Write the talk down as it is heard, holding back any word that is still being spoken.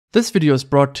This video is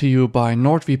brought to you by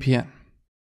NordVPN.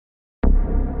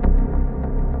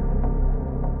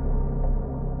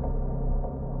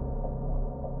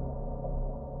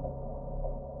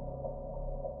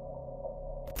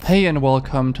 Hey and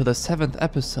welcome to the 7th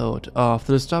episode of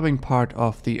the disturbing part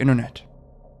of the internet.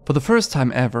 For the first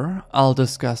time ever, I'll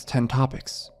discuss 10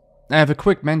 topics. I have a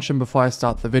quick mention before I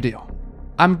start the video.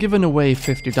 I'm giving away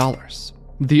 $50.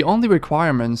 The only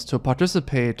requirements to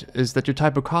participate is that you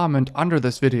type a comment under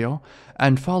this video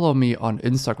and follow me on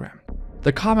Instagram.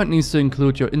 The comment needs to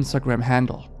include your Instagram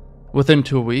handle. Within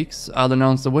 2 weeks, I'll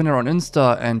announce the winner on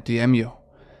Insta and DM you.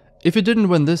 If you didn't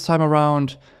win this time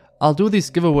around, I'll do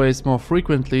these giveaways more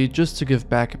frequently just to give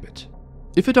back a bit.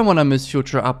 If you don't want to miss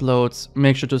future uploads,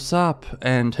 make sure to sub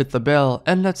and hit the bell,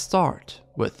 and let's start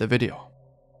with the video.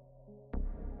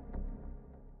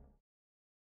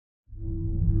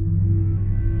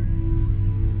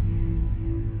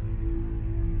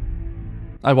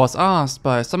 I was asked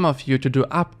by some of you to do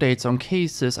updates on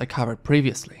cases I covered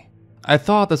previously. I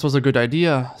thought this was a good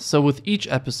idea, so with each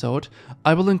episode,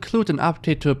 I will include an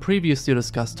update to a previously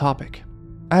discussed topic.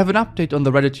 I have an update on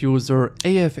the Reddit user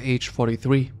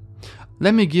AFH43.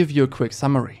 Let me give you a quick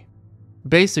summary.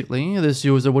 Basically, this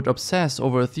user would obsess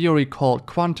over a theory called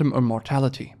quantum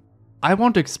immortality. I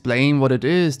won't explain what it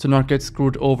is to not get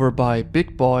screwed over by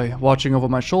Big Boy watching over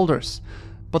my shoulders,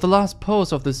 but the last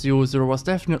post of this user was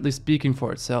definitely speaking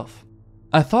for itself.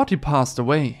 I thought he passed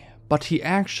away, but he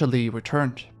actually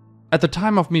returned. At the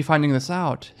time of me finding this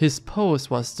out, his post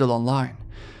was still online.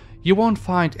 You won't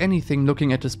find anything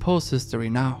looking at his post history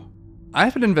now.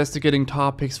 I've been investigating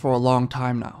topics for a long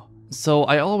time now, so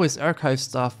I always archive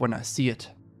stuff when I see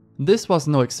it. This was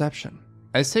no exception.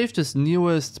 I saved his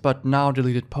newest but now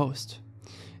deleted post.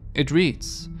 It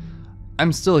reads,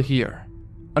 "I'm still here.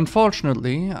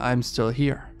 Unfortunately, I'm still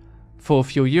here. For a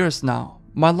few years now,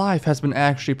 my life has been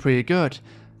actually pretty good,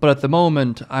 but at the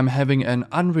moment I'm having an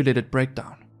unrelated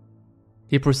breakdown."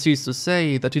 He proceeds to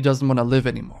say that he doesn't want to live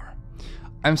anymore.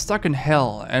 "I'm stuck in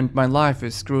hell and my life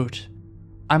is screwed.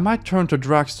 I might turn to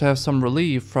drugs to have some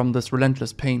relief from this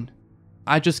relentless pain.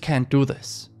 I just can't do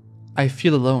this. I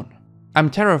feel alone. I'm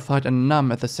terrified and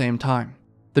numb at the same time.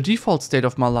 The default state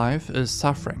of my life is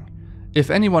suffering. If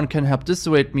anyone can help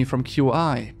dissuade me from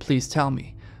QI, please tell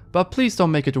me. But please don't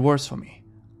make it worse for me.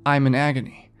 I'm in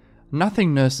agony.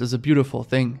 Nothingness is a beautiful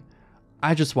thing.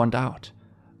 I just want out.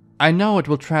 I know it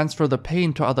will transfer the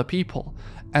pain to other people,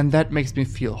 and that makes me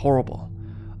feel horrible.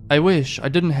 I wish I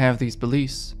didn't have these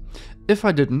beliefs. If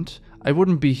I didn't, I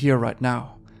wouldn't be here right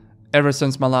now. Ever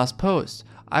since my last post,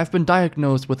 I've been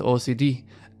diagnosed with OCD,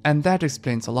 and that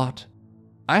explains a lot.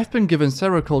 I've been given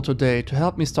Seroquel today to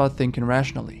help me start thinking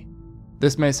rationally.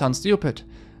 This may sound stupid,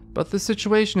 but the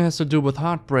situation has to do with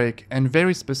heartbreak and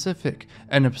very specific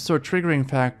and absurd triggering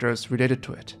factors related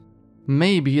to it.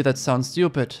 Maybe that sounds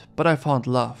stupid, but I found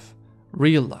love.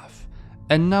 Real love.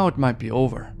 And now it might be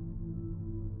over."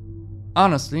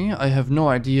 Honestly, I have no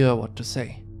idea what to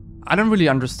say. I don't really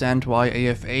understand why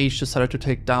AFH decided to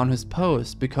take down his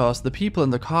post because the people in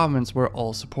the comments were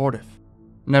all supportive.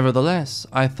 Nevertheless,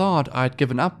 I thought I'd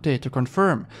give an update to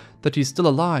confirm that he's still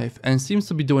alive and seems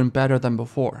to be doing better than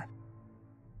before.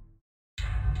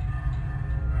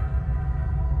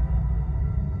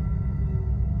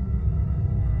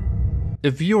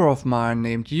 A viewer of mine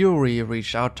named Yuri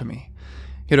reached out to me.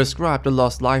 He described a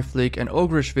lost Liveleak and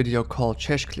Ogrish video called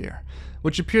Cheshclear,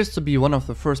 which appears to be one of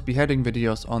the first beheading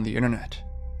videos on the internet.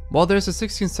 While there's a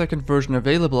 16-second version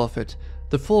available of it,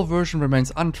 the full version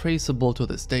remains untraceable to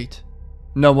this date.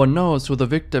 No one knows who the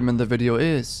victim in the video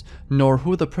is, nor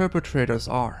who the perpetrators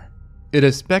are. It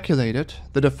is speculated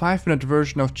that a 5-minute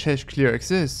version of Cheshclear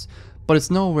exists, but it's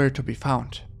nowhere to be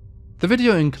found. The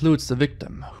video includes the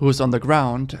victim, who is on the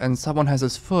ground and someone has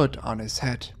his foot on his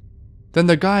head. Then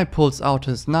the guy pulls out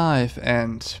his knife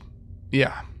and...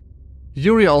 yeah.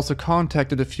 Yuri also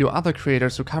contacted a few other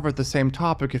creators who covered the same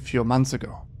topic a few months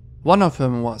ago. One of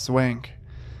them was Wank.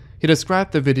 He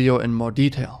described the video in more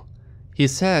detail. He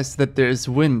says that there is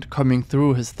wind coming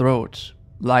through his throat,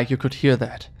 like you could hear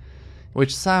that,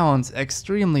 which sounds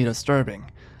extremely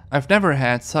disturbing. I've never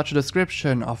had such a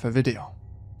description of a video.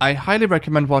 I highly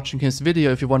recommend watching his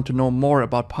video if you want to know more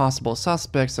about possible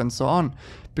suspects and so on,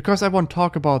 because I won't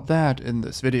talk about that in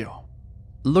this video.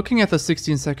 Looking at the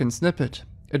 16-second snippet,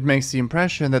 it makes the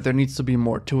impression that there needs to be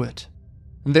more to it.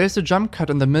 There's a jump cut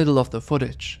in the middle of the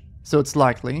footage, so it's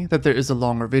likely that there is a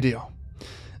longer video.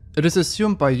 It is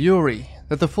assumed by Yuri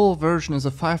that the full version is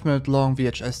a 5-minute long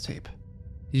VHS tape.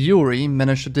 Yuri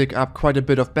managed to dig up quite a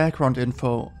bit of background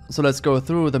info, so let's go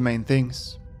through the main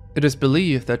things. It is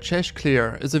believed that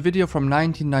Cheshclear is a video from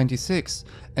 1996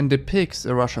 and depicts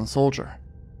a Russian soldier.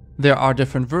 There are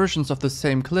different versions of the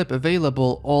same clip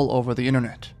available all over the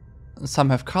internet. Some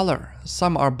have color,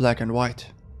 some are black and white.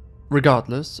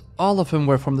 Regardless, all of them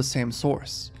were from the same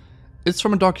source. It's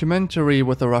from a documentary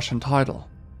with a Russian title.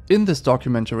 In this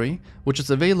documentary, which is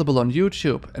available on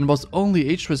YouTube and was only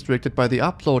age restricted by the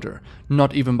uploader,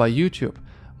 not even by YouTube,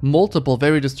 multiple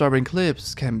very disturbing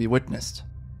clips can be witnessed.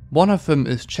 One of them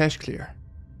is Cheshclear.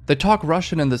 They talk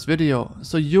Russian in this video,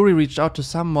 so Yuri reached out to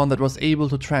someone that was able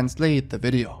to translate the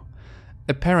video.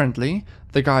 Apparently,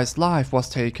 the guy's life was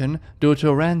taken due to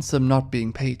a ransom not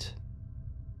being paid.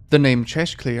 The name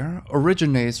Cheshclear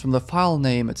originates from the file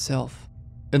name itself.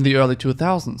 In the early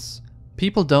 2000s,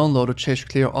 people downloaded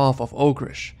Cheshclear off of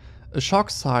Ogrish, a shock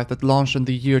site that launched in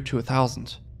the year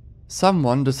 2000.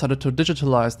 Someone decided to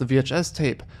digitalize the VHS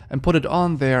tape and put it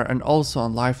on there and also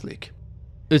on Liveleak.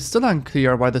 It's still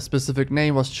unclear why the specific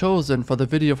name was chosen for the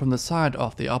video from the side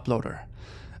of the uploader.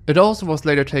 It also was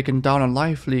later taken down on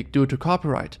Liveleak due to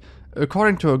copyright,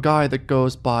 according to a guy that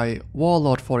goes by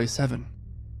Warlord47.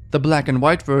 The black and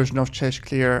white version of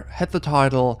Cheshclear had the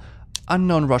title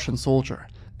Unknown Russian Soldier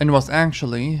and was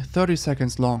actually 30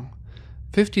 seconds long.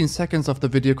 15 seconds of the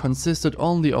video consisted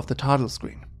only of the title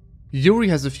screen. Yuri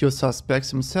has a few suspects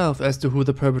himself as to who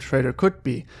the perpetrator could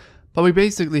be, but we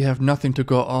basically have nothing to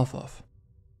go off of.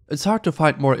 It's hard to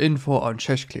find more info on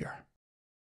Cheshclear.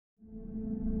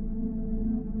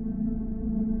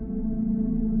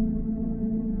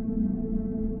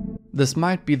 This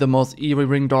might be the most eerie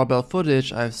Ring doorbell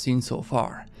footage I've seen so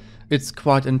far. It's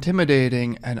quite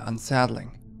intimidating and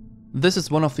unsettling. This is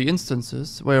one of the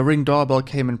instances where a Ring doorbell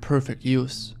came in perfect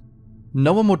use.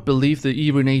 No one would believe the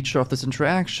eerie nature of this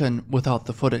interaction without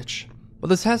the footage. But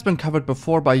this has been covered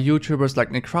before by YouTubers like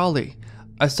Nick Crowley.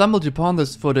 I stumbled upon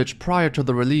this footage prior to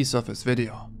the release of his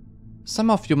video.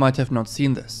 Some of you might have not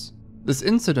seen this. This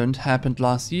incident happened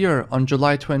last year on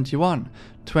July 21,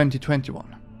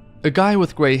 2021. A guy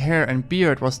with grey hair and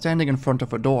beard was standing in front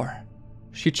of a door.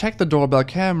 She checked the doorbell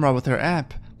camera with her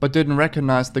app, but didn't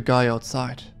recognize the guy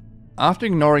outside. After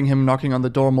ignoring him knocking on the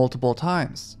door multiple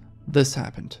times, this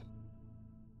happened.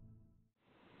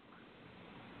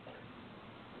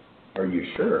 Are you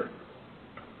sure?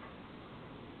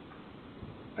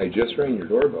 I just rang your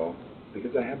doorbell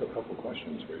because I have a couple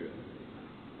questions for you.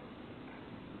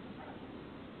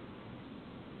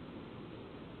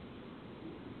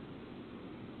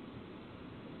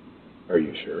 Are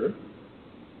you sure?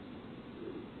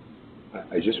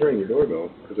 I just rang your doorbell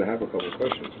because I have a couple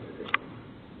questions for you.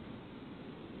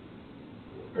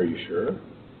 Are you sure?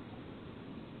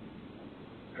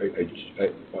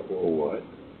 What?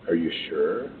 Are you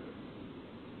sure?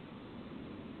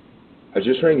 I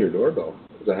just rang your doorbell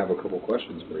because I have a couple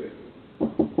questions for you.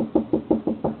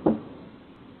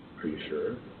 Are you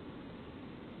sure?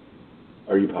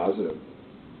 Are you positive?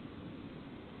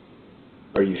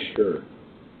 Are you sure?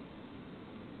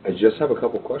 I just have a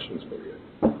couple questions for you.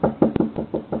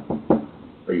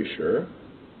 Are you sure?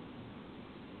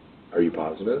 Are you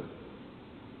positive?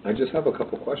 I just have a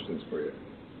couple questions for you.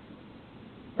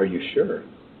 Are you sure?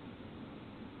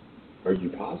 Are you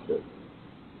positive?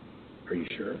 Are you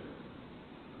sure?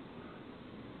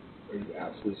 Are you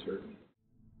absolutely certain?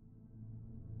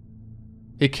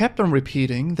 He kept on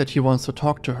repeating that he wants to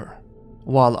talk to her.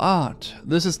 While odd,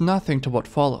 this is nothing to what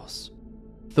follows.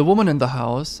 The woman in the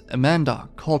house, Amanda,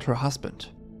 called her husband.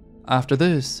 After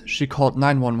this, she called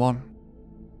 911.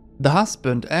 The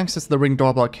husband accessed the Ring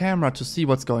doorbell camera to see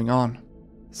what's going on.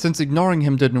 Since ignoring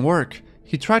him didn't work,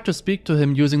 he tried to speak to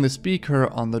him using the speaker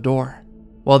on the door.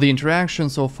 While the interaction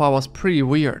so far was pretty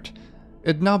weird,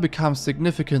 it now becomes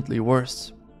significantly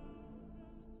worse.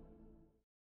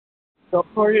 So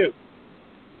who are you?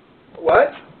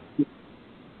 What?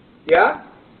 Yeah?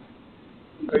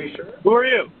 Are you sure? Who are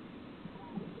you?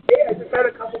 Hey, I just had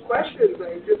a couple questions.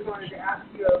 I just wanted to ask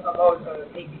you about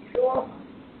TV show.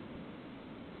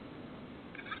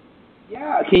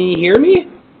 Yeah, can you hear me?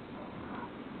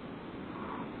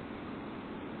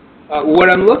 What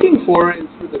I'm looking for is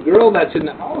for the girl that's in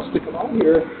the house to come out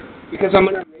here because I'm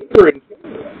going to rape her and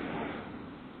kill her.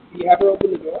 Can you have her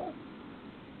open the door?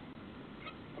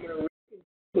 I'm going to rape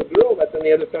the girl that's on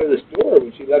the other side of this door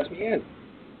when she lets me in.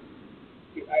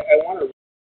 I want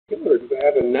to kill her because I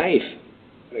have a knife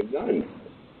and a gun.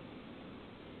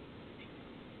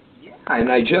 Yeah, and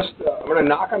I'm going to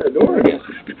knock on her door again.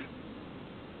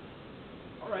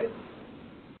 All right.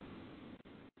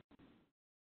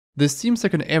 This seems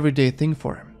like an everyday thing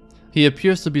for him. He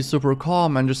appears to be super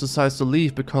calm and just decides to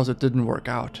leave because it didn't work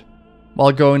out.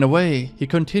 While going away, he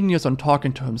continues on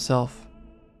talking to himself.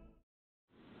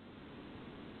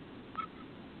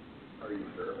 Are you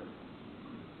sure?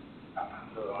 I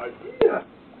have no idea.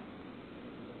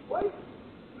 What?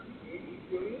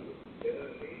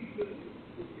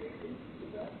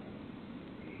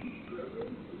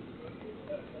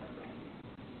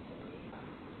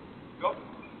 Go.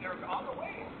 They're on the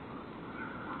way.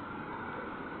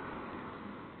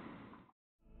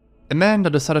 Amanda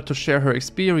decided to share her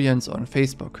experience on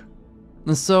Facebook.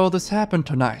 And so this happened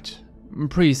tonight.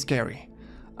 Pretty scary.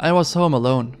 I was home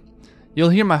alone.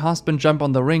 You'll hear my husband jump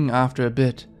on the ring after a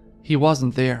bit. He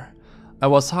wasn't there. I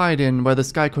was hiding where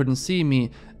this guy couldn't see me,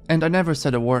 and I never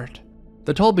said a word.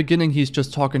 That whole beginning he's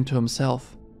just talking to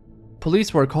himself.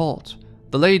 Police were called.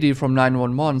 The lady from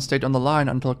 911 stayed on the line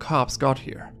until cops got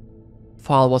here.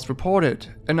 File was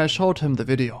reported, and I showed him the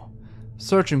video.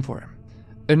 Searching for him.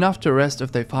 Enough to arrest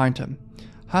if they find him.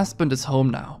 Husband is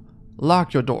home now.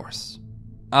 Lock your doors.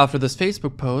 After this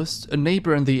Facebook post, a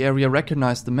neighbor in the area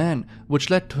recognized the man,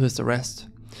 which led to his arrest.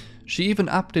 She even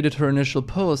updated her initial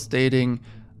post stating,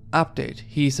 "Update,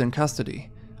 he's in custody."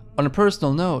 On a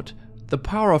personal note, the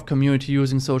power of community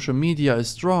using social media is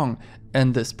strong,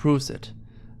 and this proves it.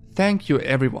 Thank you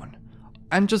everyone.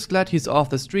 I'm just glad he's off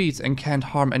the streets and can't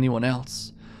harm anyone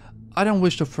else. I don't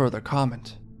wish to further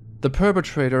comment. The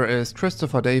perpetrator is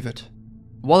Christopher David.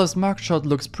 While his mugshot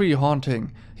looks pretty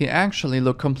haunting, he actually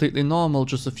looked completely normal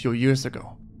just a few years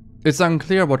ago. It's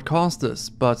unclear what caused this,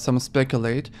 but some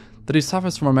speculate that he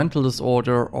suffers from a mental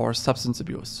disorder or substance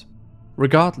abuse.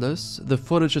 Regardless, the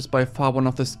footage is by far one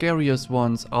of the scariest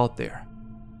ones out there.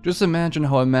 Just imagine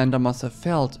how Amanda must have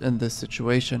felt in this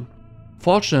situation.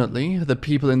 Fortunately, the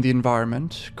people in the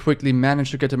environment quickly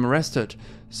managed to get him arrested,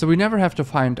 so we never have to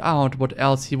find out what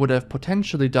else he would have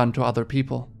potentially done to other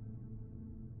people.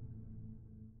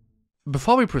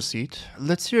 Before we proceed,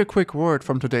 let's hear a quick word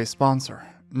from today's sponsor,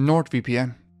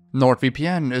 NordVPN.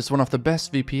 NordVPN is one of the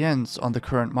best VPNs on the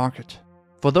current market.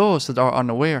 For those that are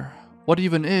unaware, what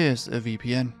even is a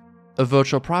VPN? A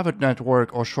virtual private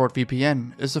network, or short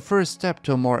VPN, is the first step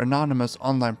to a more anonymous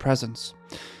online presence.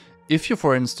 If you,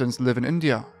 for instance, live in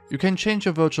India, you can change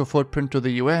your virtual footprint to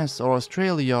the US or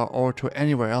Australia or to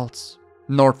anywhere else.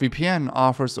 NordVPN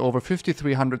offers over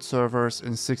 5,300 servers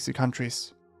in 60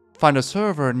 countries. Find a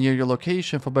server near your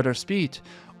location for better speed,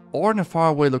 or in a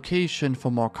faraway location for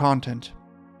more content.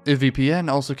 A VPN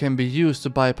also can be used to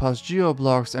bypass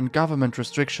geo-blocks and government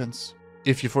restrictions.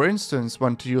 If you, for instance,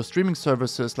 want to use streaming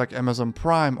services like Amazon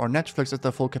Prime or Netflix at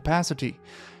their full capacity,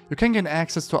 you can gain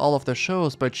access to all of their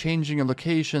shows by changing your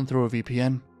location through a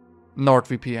VPN.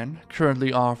 NordVPN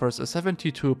currently offers a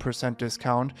 72%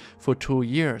 discount for 2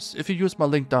 years if you use my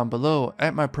link down below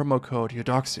and my promo code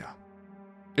Eudoxia.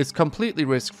 It's completely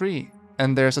risk-free,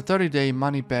 and there's a 30-day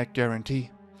money-back guarantee.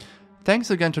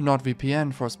 Thanks again to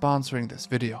NordVPN for sponsoring this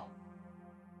video.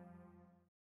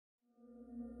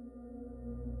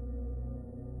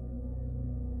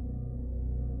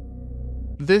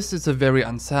 This is a very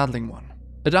unsettling one.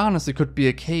 It honestly could be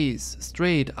a case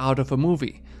straight out of a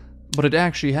movie, but it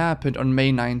actually happened on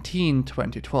May 19,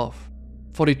 2012.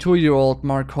 42-year-old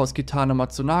Marcos Kitano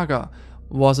Matsunaga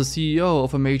was a CEO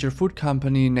of a major food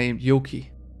company named Yoki.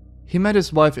 He met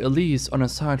his wife Elise on a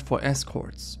site for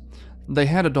escorts. They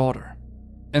had a daughter.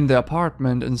 In their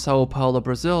apartment in Sao Paulo,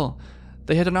 Brazil,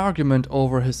 they had an argument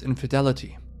over his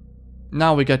infidelity.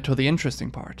 Now we get to the interesting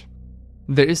part.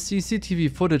 There is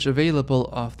CCTV footage available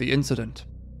of the incident.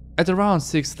 At around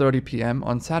 6:30 p.m.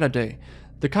 on Saturday,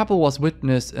 the couple was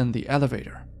witnessed in the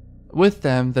elevator. With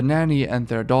them, the nanny and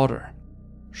their daughter.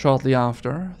 Shortly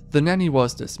after, the nanny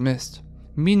was dismissed,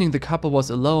 meaning the couple was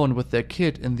alone with their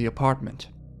kid in the apartment.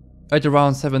 At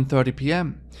around 7:30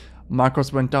 p.m.,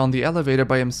 Marcos went down the elevator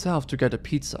by himself to get a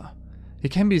pizza. He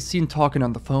can be seen talking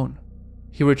on the phone.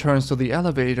 He returns to the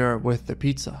elevator with the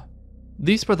pizza.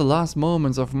 These were the last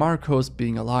moments of Marcos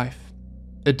being alive.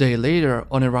 A day later,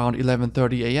 on around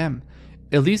 11:30 a.m.,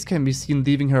 Elise can be seen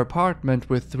leaving her apartment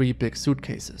with 3 big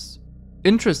suitcases.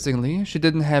 Interestingly, she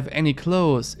didn't have any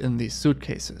clothes in these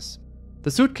suitcases.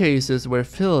 The suitcases were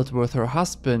filled with her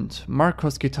husband,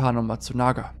 Marcos Kitano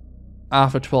Matsunaga.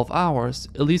 After 12 hours,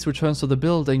 Elise returns to the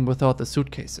building without the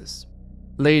suitcases.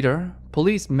 Later,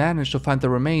 police managed to find the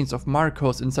remains of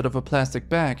Marcos inside of a plastic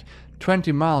bag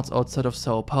 20 miles outside of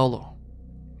Sao Paulo.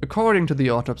 According to the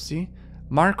autopsy,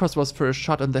 Marcos was first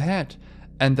shot in the head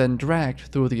and then dragged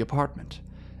through the apartment.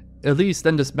 Elise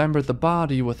then dismembered the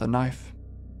body with a knife.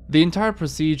 The entire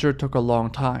procedure took a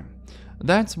long time.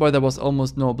 That's why there was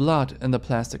almost no blood in the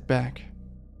plastic bag.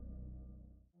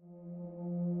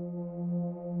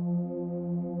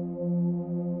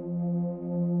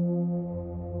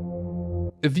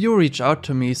 A viewer reached out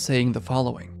to me saying the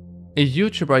following. A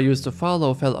YouTuber I used to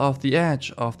follow fell off the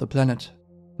edge of the planet.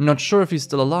 Not sure if he's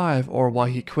still alive or why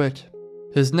he quit.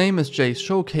 His name is Jay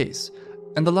Showcase,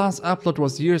 And the last upload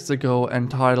was years ago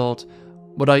entitled,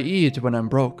 "What I Eat When I'm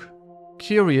Broke."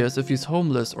 Curious if he's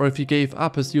homeless or if he gave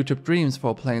up his YouTube dreams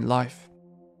for a plain life.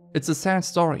 It's a sad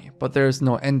story, but there is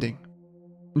no ending.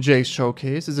 Jake's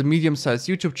Showcase is a medium-sized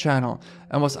YouTube channel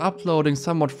and was uploading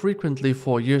somewhat frequently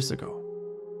 4 years ago.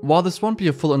 While this won't be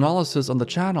a full analysis on the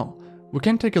channel, we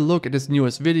can take a look at his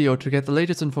newest video to get the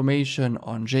latest information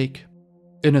on Jake.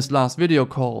 In his last video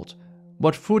called,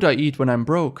 "What Food I Eat When I'm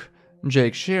Broke,"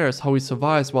 Jake shares how he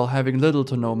survives while having little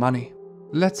to no money.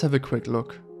 Let's have a quick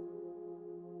look.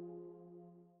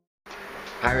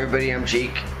 Hi everybody, I'm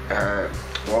Jake.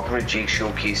 Welcome to Jake's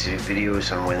Showcase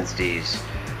videos on Wednesdays.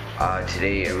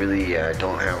 Today I really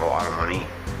don't have a lot of money,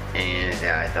 and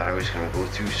I thought I was going to go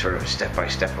through sort of a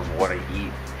step-by-step of what I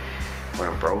eat when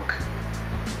I'm broke.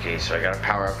 Okay, so I got to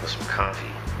power up with some coffee.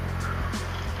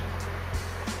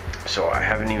 So I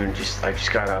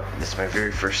just got up. This is my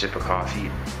very first sip of coffee,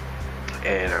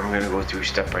 and I'm going to go through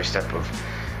step-by-step of,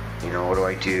 what do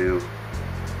I do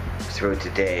throughout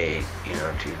the day,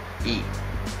 to eat.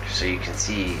 So you can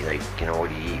see, what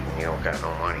do you eat when you don't got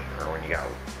no money, or when you got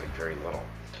very little.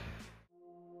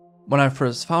 When I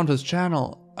first found his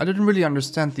channel, I didn't really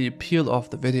understand the appeal of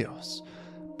the videos.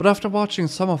 But after watching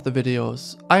some of the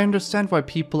videos, I understand why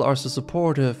people are so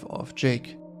supportive of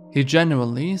Jake. He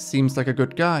genuinely seems like a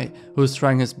good guy who's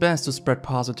trying his best to spread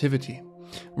positivity,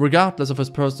 regardless of his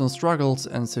personal struggles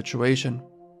and situation.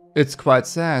 It's quite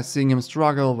sad seeing him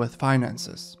struggle with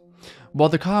finances. While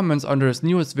the comments under his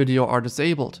newest video are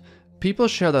disabled, people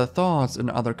share their thoughts in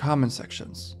other comment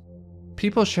sections.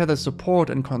 People share their support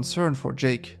and concern for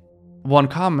Jake. One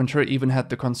commenter even had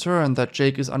the concern that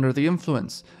Jake is under the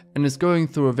influence and is going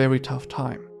through a very tough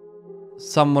time.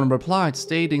 Someone replied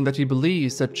stating that he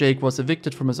believes that Jake was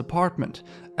evicted from his apartment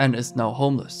and is now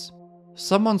homeless.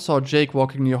 Someone saw Jake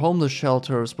walking near homeless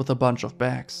shelters with a bunch of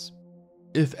bags.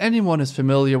 If anyone is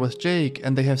familiar with Jake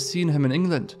and they have seen him in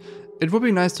England, it would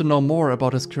be nice to know more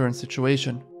about his current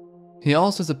situation. He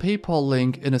also has a PayPal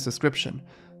link in his description,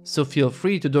 so feel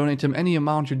free to donate him any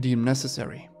amount you deem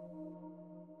necessary.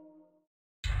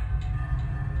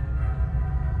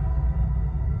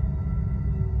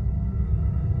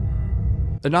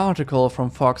 An article from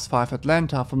Fox 5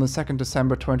 Atlanta from the 2nd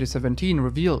December 2017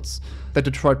 reveals that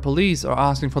Detroit police are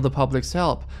asking for the public's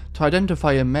help to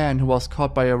identify a man who was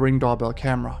caught by a Ring doorbell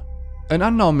camera. An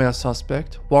unknown male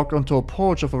suspect walked onto a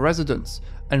porch of a residence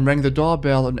and rang the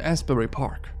doorbell in Asbury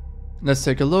Park. Let's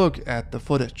take a look at the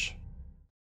footage.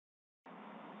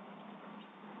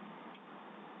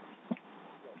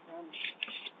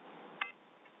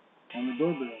 On the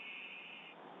doorbell.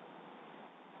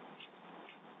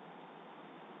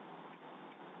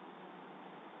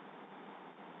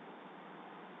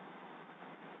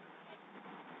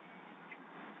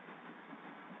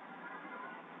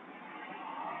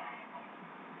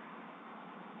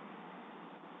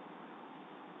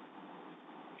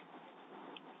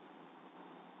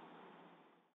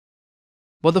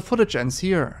 While the footage ends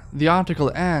here, the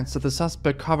article adds that the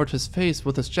suspect covered his face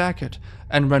with his jacket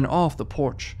and ran off the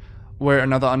porch, where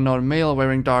another unknown male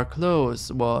wearing dark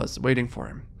clothes was waiting for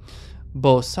him.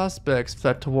 Both suspects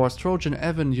fled towards Trojan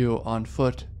Avenue on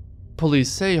foot. Police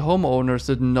say homeowners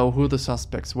didn't know who the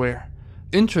suspects were.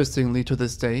 Interestingly, to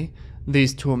this day,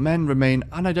 these two men remain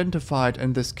unidentified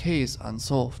and this case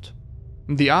unsolved.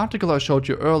 The article I showed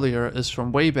you earlier is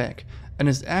from way back and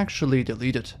is actually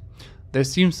deleted. There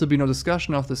seems to be no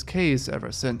discussion of this case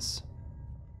ever since.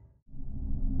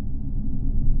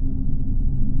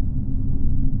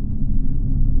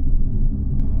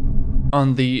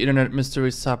 On the Internet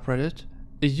Mysteries subreddit,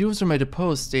 a user made a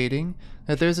post stating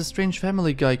that there is a strange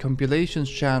Family Guy compilations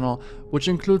channel which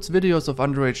includes videos of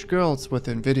underage girls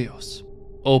within videos.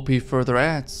 OP further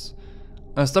adds,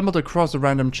 "I stumbled across a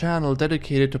random channel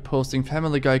dedicated to posting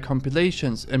Family Guy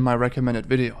compilations in my recommended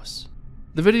videos.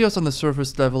 The videos on the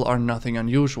surface level are nothing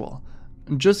unusual,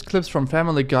 just clips from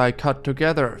Family Guy cut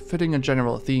together fitting a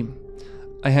general theme.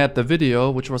 I had the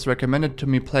video, which was recommended to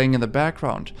me, playing in the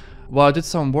background while I did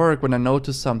some work when I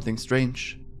noticed something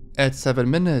strange. At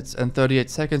 7 minutes and 38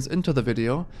 seconds into the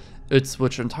video, it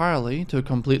switched entirely to a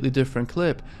completely different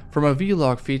clip from a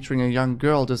vlog featuring a young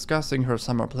girl discussing her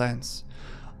summer plans.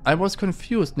 I was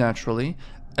confused naturally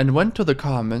and went to the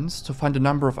comments to find a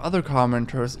number of other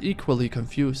commenters equally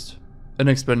confused. An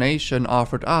explanation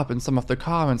offered up in some of the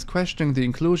comments questioning the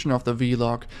inclusion of the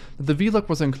vlog, that the vlog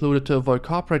was included to avoid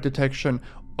copyright detection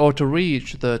or to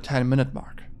reach the 10-minute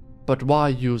mark. But why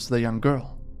use the young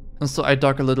girl? And so I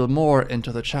dug a little more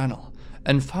into the channel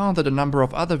and found that a number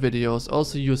of other videos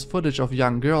also use footage of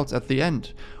young girls at the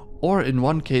end, or in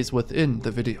one case within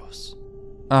the videos.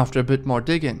 After a bit more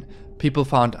digging, People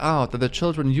found out that the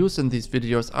children used in these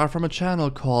videos are from a channel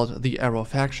called the Arrow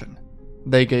Faction.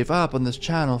 They gave up on this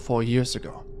channel 4 years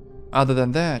ago. Other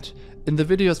than that, in the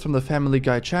videos from the Family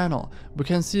Guy channel, we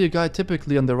can see a guy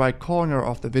typically on the right corner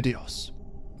of the videos.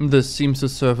 This seems to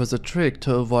serve as a trick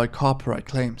to avoid copyright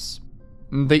claims.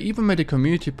 They even made a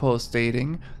community post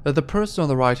stating that the person on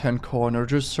the right hand corner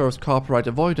just serves copyright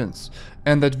avoidance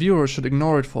and that viewers should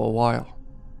ignore it for a while.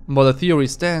 While the theory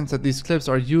stands that these clips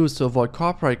are used to avoid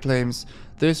copyright claims,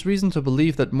 there is reason to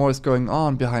believe that more is going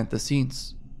on behind the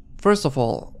scenes. First of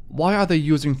all, why are they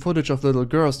using footage of little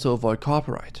girls to avoid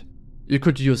copyright? You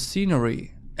could use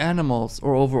scenery, animals,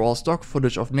 or overall stock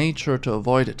footage of nature to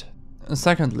avoid it.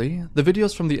 Secondly, the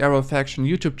videos from the Arrow Faction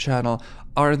YouTube channel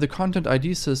are in the Content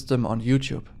ID system on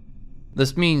YouTube.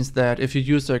 This means that if you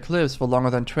use their clips for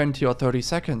longer than 20 or 30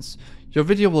 seconds, your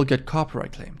video will get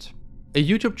copyright claimed. A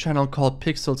YouTube channel called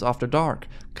Pixels After Dark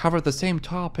covered the same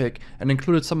topic and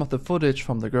included some of the footage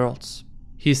from the girls.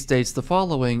 He states the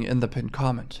following in the pinned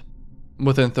comment.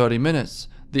 Within 30 minutes,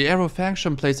 the Arrow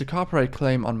Faction placed a copyright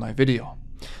claim on my video.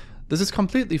 This is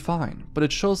completely fine, but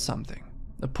it shows something.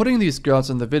 Putting these girls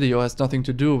in the video has nothing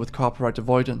to do with copyright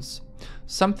avoidance.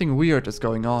 Something weird is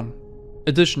going on.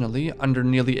 Additionally, under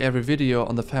nearly every video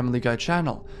on the Family Guy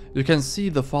channel, you can see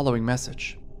the following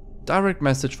message. Direct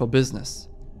message for business.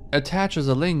 Attaches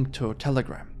a link to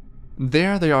Telegram.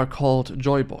 There they are called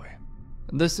Joy Boy.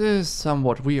 This is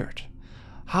somewhat weird.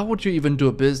 How would you even do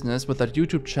a business with that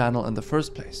YouTube channel in the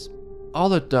first place?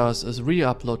 All it does is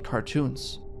re-upload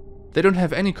cartoons. They don't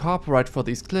have any copyright for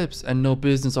these clips and no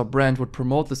business or brand would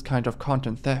promote this kind of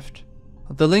content theft.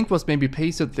 The link was maybe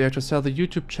pasted there to sell the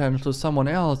YouTube channel to someone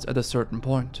else at a certain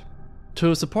point.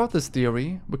 To support this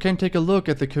theory, we can take a look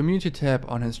at the community tab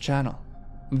on his channel.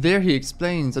 There he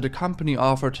explains that a company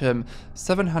offered him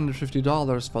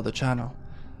 $750 for the channel.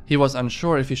 He was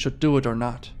unsure if he should do it or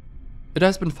not. It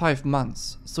has been 5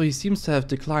 months, so he seems to have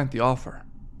declined the offer.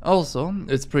 Also,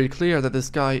 it's pretty clear that this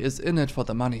guy is in it for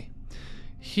the money.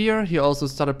 Here he also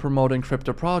started promoting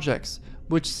crypto projects,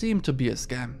 which seem to be a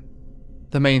scam.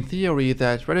 The main theory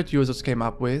that Reddit users came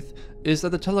up with is that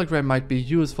the Telegram might be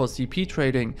used for CP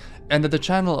trading and that the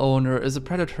channel owner is a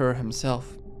predator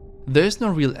himself. There is no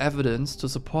real evidence to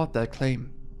support that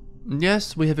claim.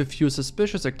 Yes, we have a few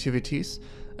suspicious activities,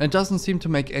 and it doesn't seem to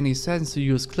make any sense to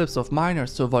use clips of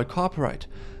minors to avoid copyright,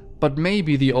 but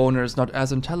maybe the owner is not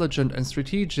as intelligent and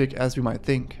strategic as we might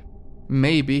think.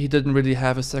 Maybe he didn't really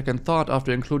have a second thought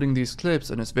after including these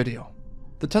clips in his video.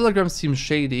 The Telegram seems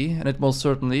shady, and it most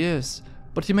certainly is,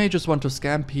 but he may just want to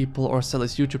scam people or sell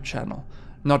his YouTube channel,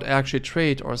 not actually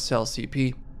trade or sell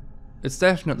CP. It's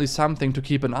definitely something to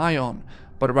keep an eye on,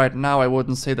 but right now I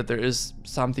wouldn't say that there is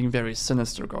something very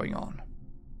sinister going on.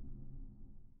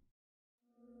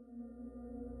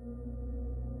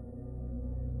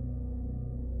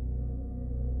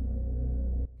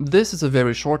 This is a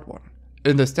very short one.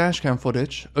 In this dashcam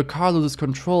footage, a car loses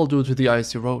control due to the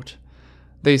icy road.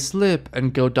 They slip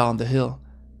and go down the hill.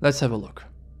 Let's have a look.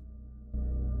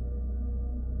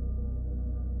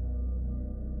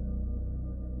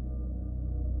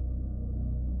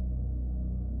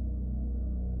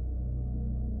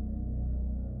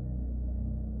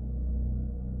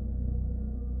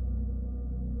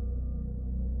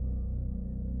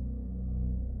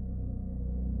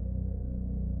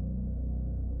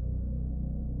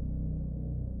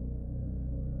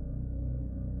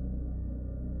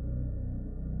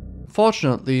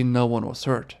 Fortunately, no one was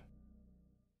hurt.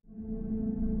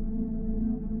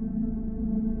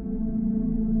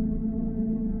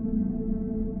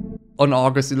 On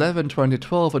August 11,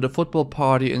 2012, at a football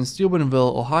party in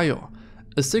Steubenville, Ohio,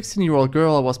 a 16-year-old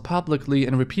girl was publicly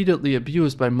and repeatedly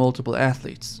abused by multiple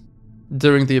athletes.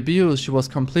 During the abuse, she was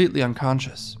completely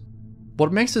unconscious.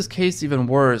 What makes this case even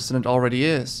worse than it already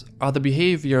is are the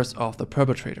behaviors of the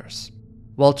perpetrators.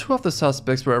 While 2 of the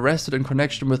suspects were arrested in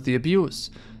connection with the abuse,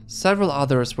 several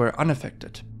others were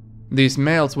unaffected. These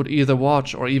males would either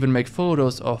watch or even make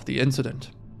photos of the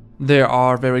incident. There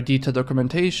are very detailed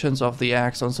documentations of the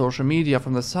acts on social media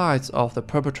from the sides of the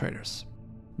perpetrators.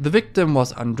 The victim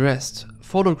was undressed,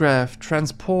 photographed,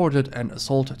 transported, and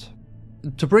assaulted.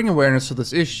 To bring awareness to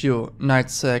this issue,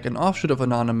 NightSec, an offshoot of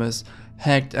Anonymous,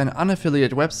 hacked an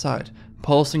unaffiliated website,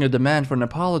 posting a demand for an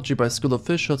apology by school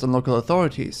officials and local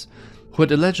authorities, who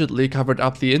had allegedly covered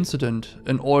up the incident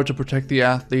in order to protect the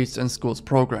athletes and school's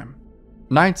program.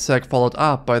 NightSec followed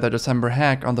up by their December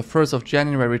hack on the 1st of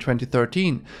January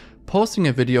 2013, posting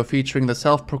a video featuring the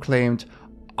self-proclaimed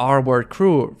R-word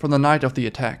crew from the night of the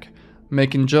attack,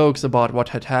 making jokes about what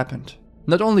had happened.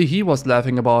 Not only he was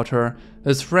laughing about her,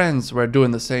 his friends were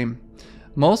doing the same.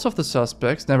 Most of the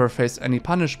suspects never faced any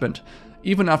punishment,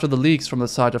 even after the leaks from the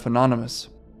side of Anonymous.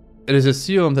 It is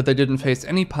assumed that they didn't face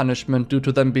any punishment due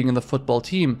to them being in the football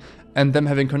team and them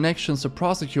having connections to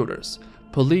prosecutors,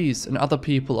 police, and other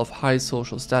people of high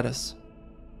social status.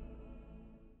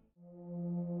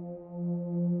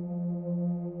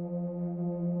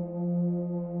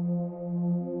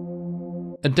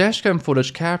 A dashcam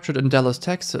footage captured in Dallas,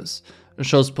 Texas,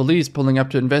 shows police pulling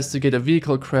up to investigate a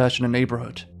vehicle crash in a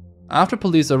neighborhood. After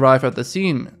police arrive at the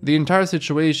scene, the entire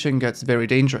situation gets very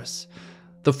dangerous.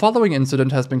 The following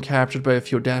incident has been captured by a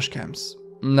few dashcams.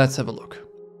 Let's have a look.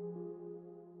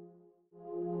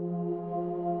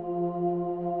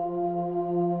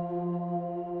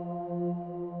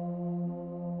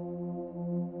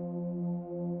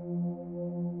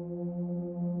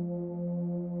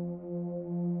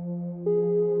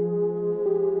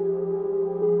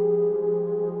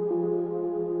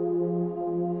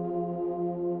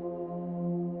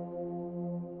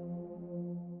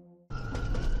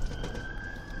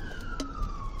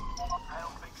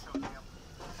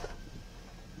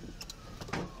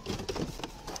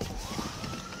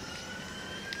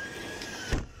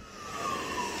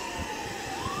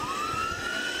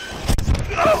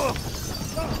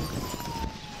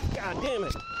 God damn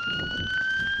it.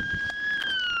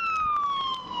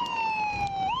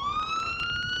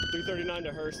 .339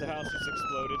 to Hearst, the house just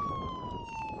exploded.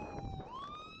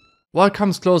 While it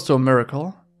comes close to a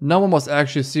miracle, no one was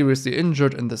actually seriously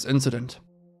injured in this incident.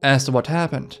 As to what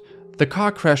happened, the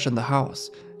car crashed in the house,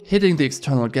 hitting the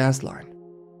external gas line.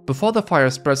 Before the fire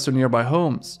spreads to nearby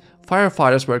homes,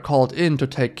 firefighters were called in to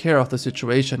take care of the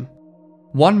situation.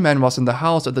 One man was in the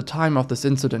house at the time of this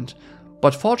incident,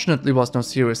 but fortunately was not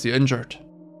seriously injured.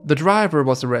 The driver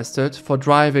was arrested for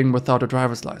driving without a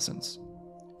driver's license.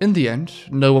 In the end,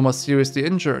 no one was seriously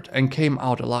injured and came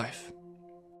out alive.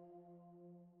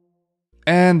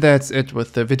 And that's it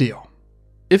with the video.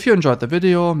 If you enjoyed the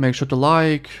video, make sure to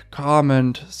like,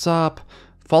 comment, sub,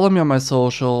 follow me on my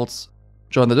socials,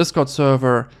 join the Discord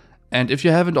server, and if you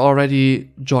haven't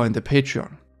already, join the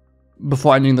Patreon.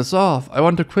 Before ending this off, I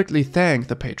want to quickly thank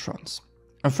the patrons.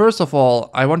 First of all,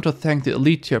 I want to thank the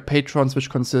elite tier patrons, which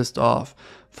consist of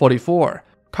 44,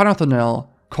 Conathanel,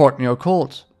 Courtney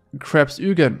Occult, Krebs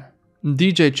Eugen,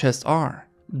 DJ Chest R,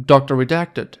 Dr.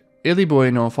 Redacted, Illy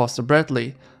Bueno, Foster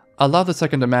Bradley, I Love the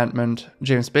Second Amendment,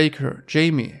 James Baker,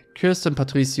 Jamie, Kirsten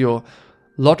Patricio,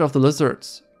 Lord of the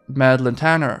Lizards, Madeline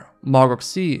Tanner, Margok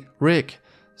C, Rick,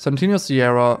 Santino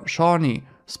Sierra, Shawnee,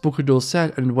 Spooky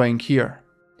Dulcet, and Wayne Keir.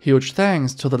 Huge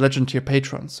thanks to the Legend tier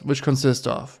patrons, which consist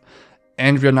of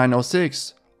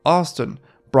Andrea906, Austin,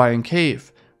 Brian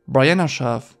Cave, Brianna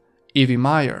Schaff, Evie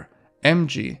Meyer,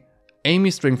 MG,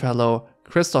 Amy Stringfellow,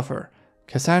 Christopher,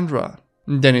 Cassandra,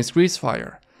 Dennis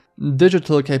Greasefire,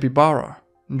 Digital Capybara,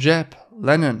 Jeb,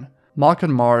 Lennon,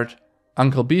 Malcolm Mart,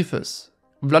 Uncle Beefus,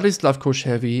 Vladislav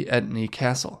Koshhevi, and Nick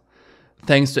Castle.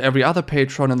 Thanks to every other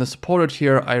patron in the supporter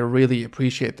tier, I really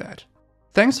appreciate that.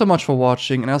 Thanks so much for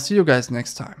watching, and I'll see you guys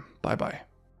next time. Bye bye.